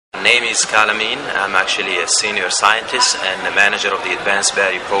name is Khalil Amine. I'm actually a senior scientist and the manager of the Advanced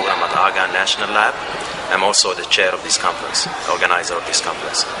Battery Program at Argonne National Lab. I'm also the chair of this conference, organizer of this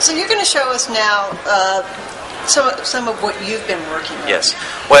conference. So you're going to show us now some of what you've been working on. Yes.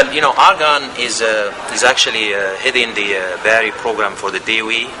 Well, Argonne is actually heading the battery program for the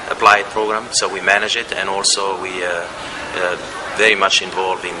DOE applied program, so we manage it, and also we very much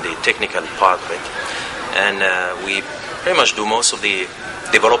involved in the technical part of it. And we pretty much do most of the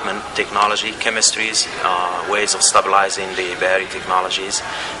development technology, chemistries, ways of stabilizing the battery technologies.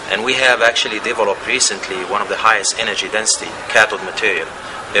 And we have actually developed recently one of the highest energy density cathode material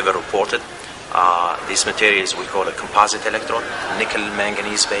ever reported. This material is we call a composite electrode, nickel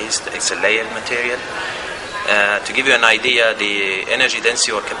manganese based. It's a layered material. To give you an idea, the energy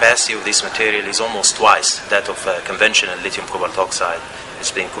density or capacity of this material is almost twice that of conventional lithium cobalt oxide.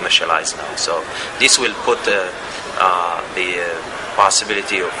 It's being commercialized now. So this will put the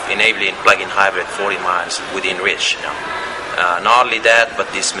possibility of enabling plug-in hybrid 40 miles within reach now. Not only that,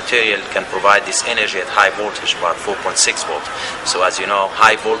 but this material can provide this energy at high voltage, about 4.6 volt. So as you know,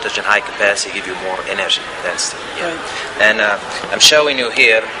 high voltage and high capacity give you more energy density. Yeah. Right. And I'm showing you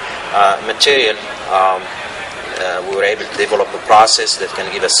here material. We were able to develop a process that can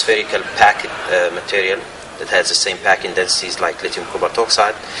give a spherical packet material that has the same packing densities like lithium cobalt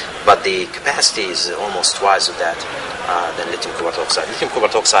oxide, but the capacity is almost twice of that than lithium cobalt oxide. Lithium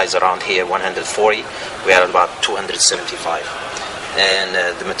cobalt oxide is around here 140. We are at about 275, and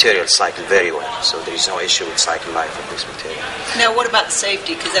the material cycle very well, so there is no issue with cycle life of this material. Now, what about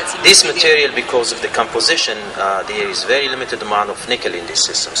safety? Because that's this material, because of the composition, there is very limited amount of nickel in this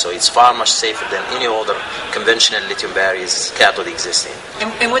system, so it's far much safer than any other conventional lithium batteries cathode existing.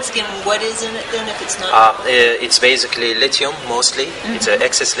 And what is in it then if it's not? It's basically lithium mostly. Mm-hmm. It's an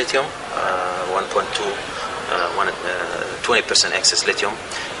excess lithium, 20% excess lithium,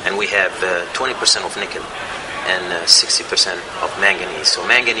 and we have 20% of nickel and 60% of manganese. So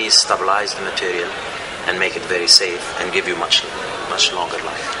manganese stabilize the material and make it very safe and give you much longer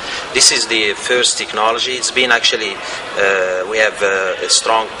life. This is the first technology. It's been actually, we have a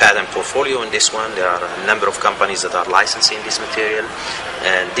strong patent portfolio in this one. There are a number of companies that are licensing this material,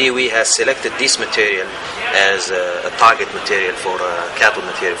 and DOE has selected this material as a target material for cathode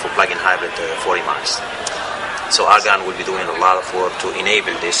material for plug-in hybrid 40 miles. So Argonne will be doing a lot of work to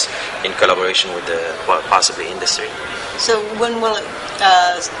enable this in collaboration with the possibly industry. So when will it,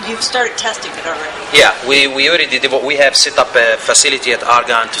 you've started testing it already? Yeah, we already did. We have set up a facility at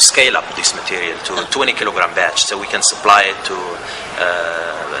Argonne to scale up this material to 20 kilogram batch, so we can supply it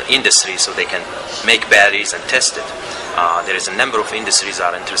to industry so they can make batteries and test it. There is a number of industries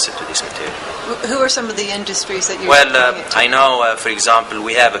that are interested to this material. Who are some of the industries that you're I know, for example,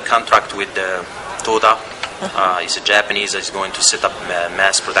 we have a contract with Toda. He's a Japanese that's going to set up a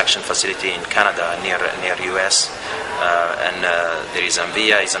mass production facility in Canada near US. And there is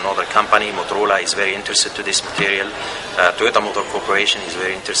Envia, is another company. Motorola is very interested to this material. Toyota Motor Corporation is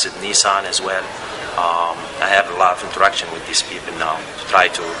very interested. Nissan as well. I have a lot of interaction with these people now to try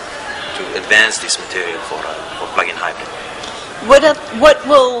to advance this material for plug-in hybrid. What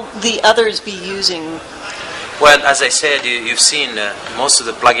will the others be using? Well, as I said, you've seen most of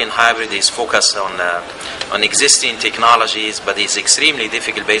the plug-in hybrid is focused on existing technologies, but it's extremely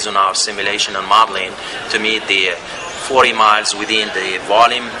difficult based on our simulation and modeling to meet the 40 miles within the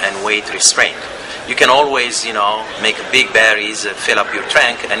volume and weight restraint. You can always, make big batteries, fill up your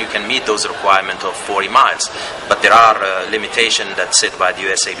tank, and you can meet those requirements of 40 miles. But there are limitations that's set by the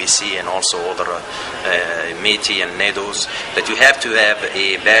USABC and also other METI and NEDOs that you have to have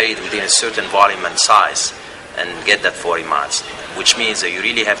a battery within a certain volume and size and get that 40 miles, which means that you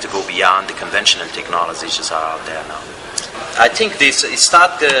really have to go beyond the conventional technologies that are out there now. I think this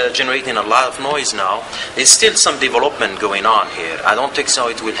start generating a lot of noise now. There's still some development going on here. I don't think so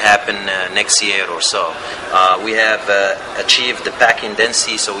it will happen next year or so. We have achieved the packing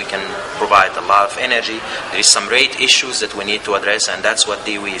density so we can provide a lot of energy. There is some rate issues that we need to address, and that's what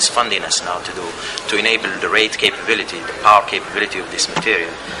DOE is funding us now to do, to enable the rate capability, the power capability of this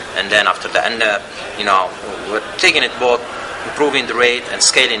material. And then after that, we're taking it both, improving the rate and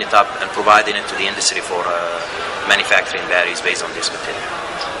scaling it up and providing it to the industry for manufacturing batteries based on this material.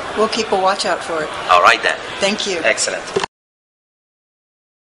 We'll keep a watch out for it. All right then. Thank you. Excellent.